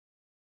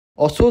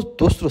असोज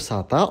दोस्रो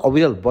साता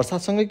अविरल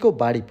वर्षासँगैको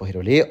बाढी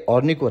पहिरोले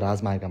अर्नीको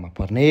राजमार्गमा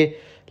पर्ने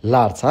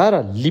लार्चा र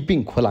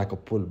लिपिङ खोलाको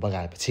पुल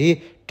बगाएपछि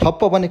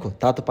ठप्प बनेको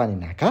तातोपानी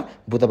नाका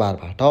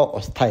बुधबारबाट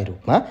अस्थायी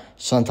रूपमा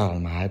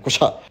सञ्चालनमा आएको छ।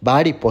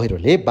 बाढी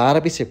पहिरोले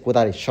 12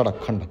 कोदारी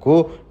सडक खण्डको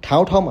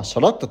ठाउँ ठाउँमा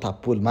सडक तथा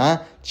पुलमा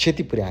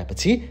क्षति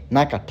पुर्याएपछि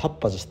नाका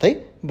ठप्प जस्तै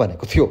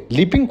बनेको थियो।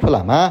 लिपिङ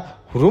खोलामा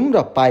रुम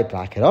र पाइप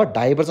राखेर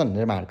डाइभर्जन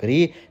निर्माण गरी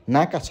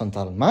नाका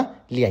सञ्चालनमा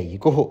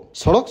ल्याइएको हो।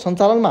 सडक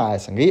सञ्चालनमा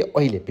आएसँगै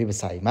अहिले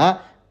व्यवसायमा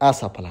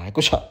आशा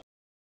पलाएको छ।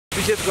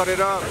 विशेष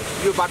गरेर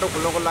यो बाटो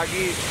खोल्नको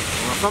लागि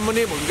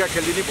सम्बन्धी भूमिका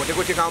खेलिदिने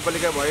भोटेकोठी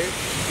गाउँपालिका भए,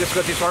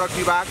 त्यसपछि सडक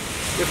विभाग,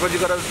 त्यसपछि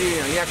गएर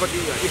यहाँको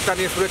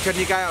स्थानीय सुरक्षा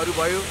निकायहरू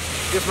भयो,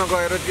 त्यसमा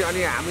गएर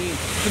अनि हामी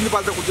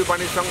सिन्धुपाल्चोक उद्योग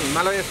वाणिज्य सङ्घ,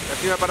 हिमालय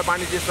सीमापार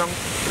वाणिज्य सङ्घ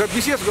र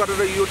विशेष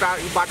गरेर यो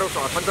बाटो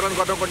सञ्चालन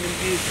गर्नको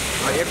निम्ति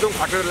एकदम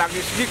खटेर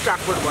लाग्ने सिभिक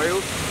ट्रान्सपोर्ट भयो।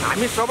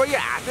 हामी सबै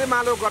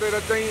हातेमालो गरेर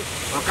चाहिँ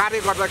कार्य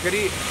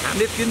गर्दाखेरि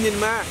हामीले 3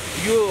 दिनमा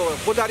यो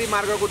कोदारी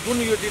मार्गको जुन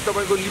यो चाहिँ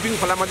तपाईँको लिपिङ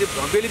खोलामा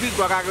चाहिँ बेलिबिल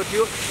बगाएको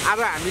थियो, आज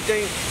हामी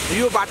चाहिँ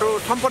यो बाटो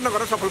सम्पन्न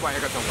गर्न सफल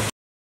भएका छौँ।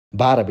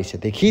 12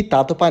 देखि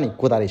तातोपानी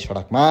कोदारी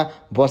सडकमा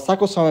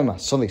वर्षाको समयमा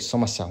सधैँ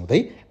समस्या हुँदै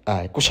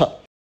आएको छ।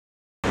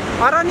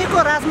 अरनिको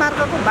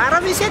राजमार्गको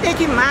 12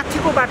 देखि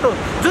माथिको बाटो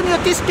जुन यो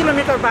 30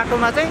 किलोमिटर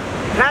बाटोमा चाहिँ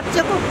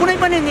राज्यको कुनै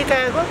पनि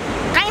निकायको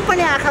कहीँ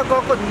पनि आँखा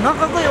गएको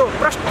नगएको यो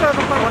प्रष्ट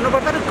रूपमा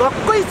भन्नुपर्दा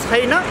गएकै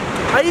छैन।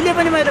 अहिले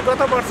पनि मैले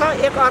गत वर्ष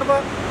 1 अर्ब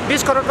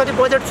 20 करोड कति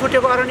बजेट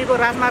छुटेको अरनिको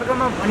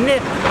राजमार्गमा भन्ने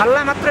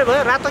हल्ला मात्रै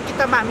भयो। रातो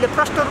किताबमा हामीले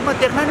प्रष्ट रूपमा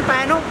देख्न पनि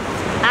पाएनौँ।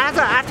 आज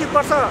आर्थिक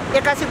वर्ष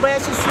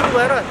 81-82 सुरु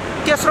भएर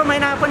तेस्रो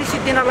महिना पनि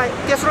सिद्धिनलाई,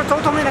 तेस्रो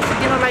चौथो महिना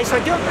सिद्धिन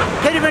लागिसक्यो।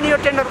 फेरि पनि यो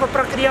टेन्डरको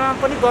प्रक्रियामा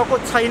पनि गएको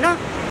छैन।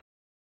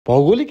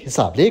 भौगोलिक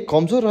हिसाबले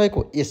कमजोर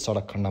रहेको यस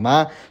सडक खण्डमा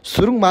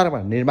सुरुङ मार्गमा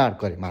निर्माण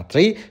गरे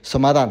मात्रै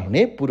समाधान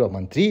हुने पूर्व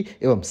मन्त्री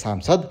एवं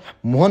सांसद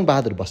मोहन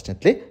बहादुर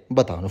बस्नेतले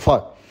बताउनु भयो।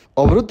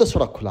 अवरुद्ध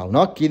सडक खुलाउन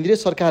केन्द्रीय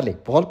सरकारले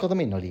पहल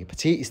कदमै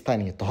नलिएपछि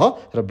स्थानीय तह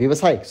र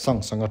व्यावसायिक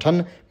सङ्घ सङ्गठन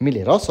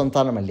मिलेर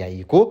सञ्चालनमा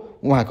ल्याइएको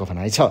उहाँको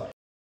भनाइ छ।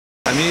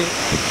 हामी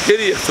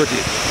फेरि एकचोटि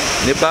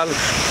नेपाल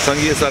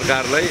सङ्घीय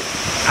सरकारलाई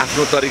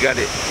आफ्नो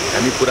तरिकाले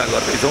हामी कुरा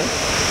गर्दैछौँ।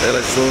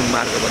 यसलाई सुरुङ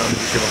मार्ग बनाउने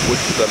विषयमा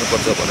कोसिस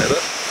गर्नुपर्छ भनेर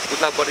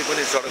उतापट्टि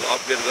पनि सडक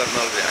अपग्रेड गर्न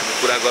हामी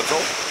कुरा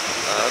गर्छौँ।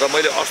 र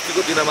मैले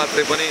अस्तिको दिन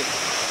मात्रै पनि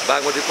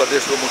बागमती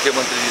प्रदेशको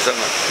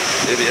मुख्यमन्त्रीजीसँग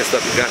यस्ता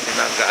विकास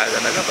निर्माणका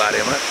आयोजनाका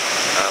बारेमा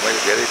मैले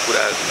धेरै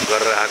कुरा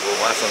गरेर आएको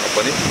उहाँसँग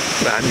पनि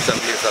र हामी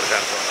सङ्घीय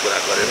सरकारसँग कुरा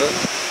गरेर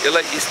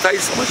यसलाई स्थायी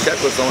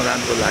समस्याको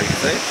समाधानको लागि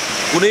चाहिँ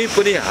कुनै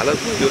पनि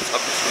हालतमा यो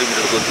 26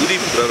 किलोमिटरको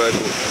दूरीभित्र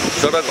रहेको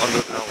सडक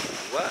अन्डरग्राउन्ड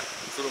वा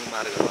सुरुङ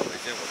मार्ग नभई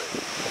चाहिँ हुँदैन।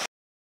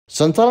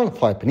 सञ्चालन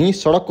भए पनि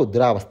सडकको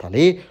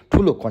दुरावस्थाले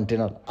ठुलो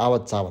कन्टेनर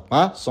आवत जावतमा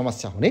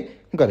समस्या हुने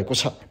गरेको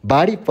छ।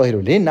 बाढी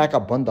पहिरोले नाका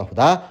बन्द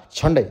हुँदा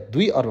झन्डै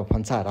 2 अर्ब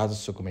फन्सा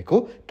राजस्व गुमेको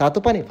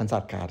तातोपानी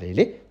भन्सार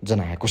कार्यालयले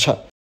जनाएको छ।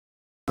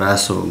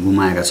 राजस्व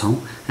गुमाएका छौँ।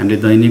 हामीले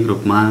दैनिक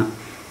रूपमा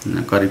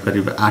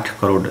करिब 8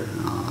 करोड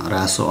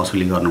राजस्व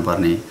असुली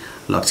गर्नुपर्ने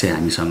लक्ष्य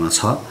हामीसँग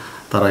छ।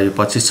 तर यो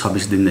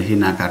 25-26 दिनदेखि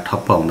नाका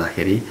ठप्प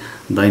हुँदाखेरि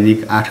दैनिक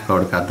 8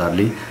 करोडका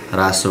दरले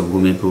राजस्व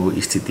गुमेको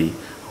स्थिति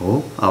हो।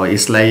 अब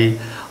यसलाई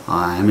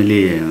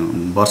हामीले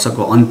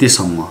वर्षको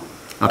अन्त्यसम्म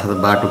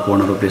अर्थात् बाटो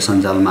पूर्ण रूपले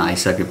सञ्चालनमा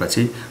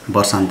आइसकेपछि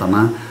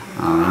वर्षान्तमा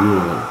यो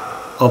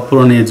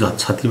अपूरणीय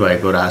क्षति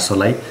भएको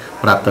राजस्वलाई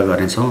प्राप्त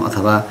गर्नेछौँ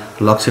अथवा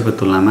लक्ष्यको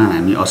तुलनामा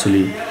हामी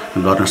असुली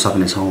गर्न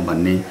सक्नेछौँ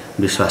भन्ने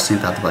विश्वास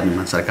चाहिँ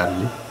तातोपानी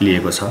सरकारले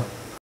लिएको छ।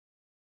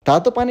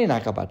 तातोपानी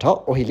नाकाबाट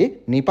अहिले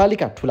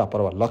नेपालीका ठुला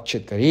पर्व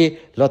लक्षित गरी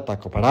लत्ता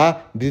कपडा,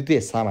 विद्युतीय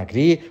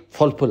सामग्री,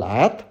 फलफुल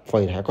आयात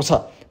भइरहेको छ।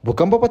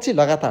 भूकम्पपछि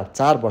लगातार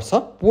 4 वर्ष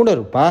पूर्ण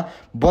रूपमा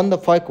बन्द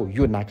भएको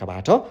यो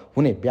नाकाबाट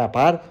हुने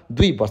व्यापार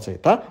 2 वर्ष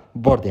यता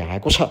बढ्दै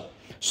आएको छ।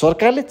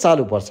 सरकारले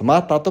चालु वर्षमा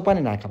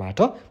तातोपानी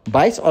नाकाबाट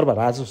 22 अर्ब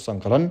राजस्व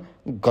सङ्कलन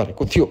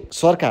गरेको थियो।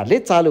 सरकारले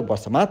चालु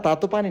वर्षमा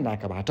तातोपानी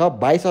नाकाबाट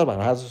 22 अर्ब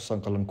राजस्व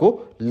सङ्कलनको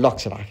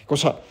लक्ष्य राखेको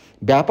छ।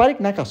 व्यापारिक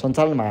नाका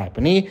सञ्चालनमा आए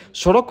पनि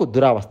सडकको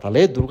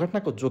दुरावस्थाले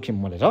दुर्घटनाको जोखिम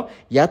मोलेर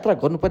यात्रा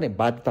गर्नुपर्ने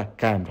बाध्यता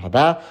कायम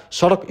रहँदा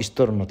सडक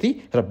स्तरोन्नति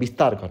र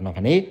विस्तार गर्न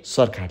भने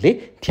सरकारले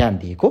ध्यान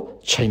दिएको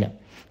छैन।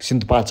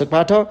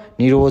 सिन्धुपाल्चोकबाट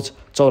निरोज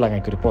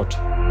चौलागाईको रिपोर्ट।